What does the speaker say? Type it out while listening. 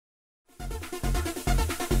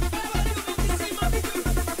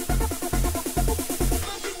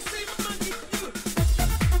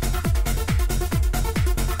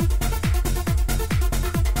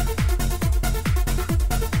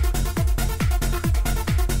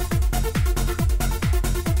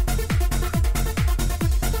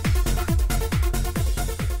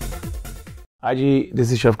Hi ji,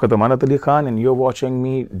 this is Shafqat Amanat Ali and you're watching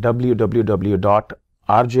me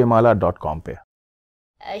www.rjmala.com पे।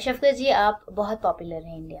 शफकत जी, आप बहुत popular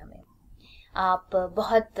हैं India में। आप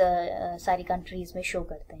बहुत सारी कंट्रीज में शो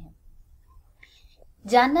करते हैं।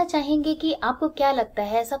 जानना चाहेंगे कि आपको क्या लगता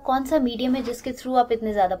है ऐसा कौन सा मीडियम है जिसके थ्रू आप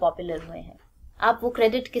इतने ज़्यादा पॉपुलर हुए हैं? आप वो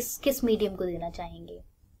क्रेडिट किस मीडियम को देना चाहेंगे?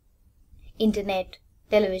 Internet,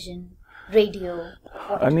 television, radio?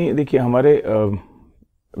 नहीं, देखिए हमारे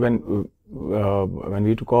when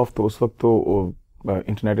we took off तो उस वक्त तो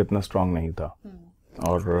इंटरनेट इतना स्ट्रांग नहीं था।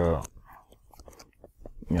 और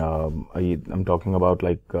I'm talking about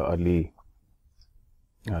like early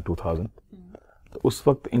 2000। तो उस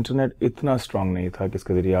वक्त इंटरनेट इतना स्ट्रांग नहीं था कि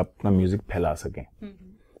इसके ज़रिए आप अपना म्यूज़िक फैला सकें।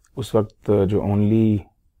 उस वक्त जो ओनली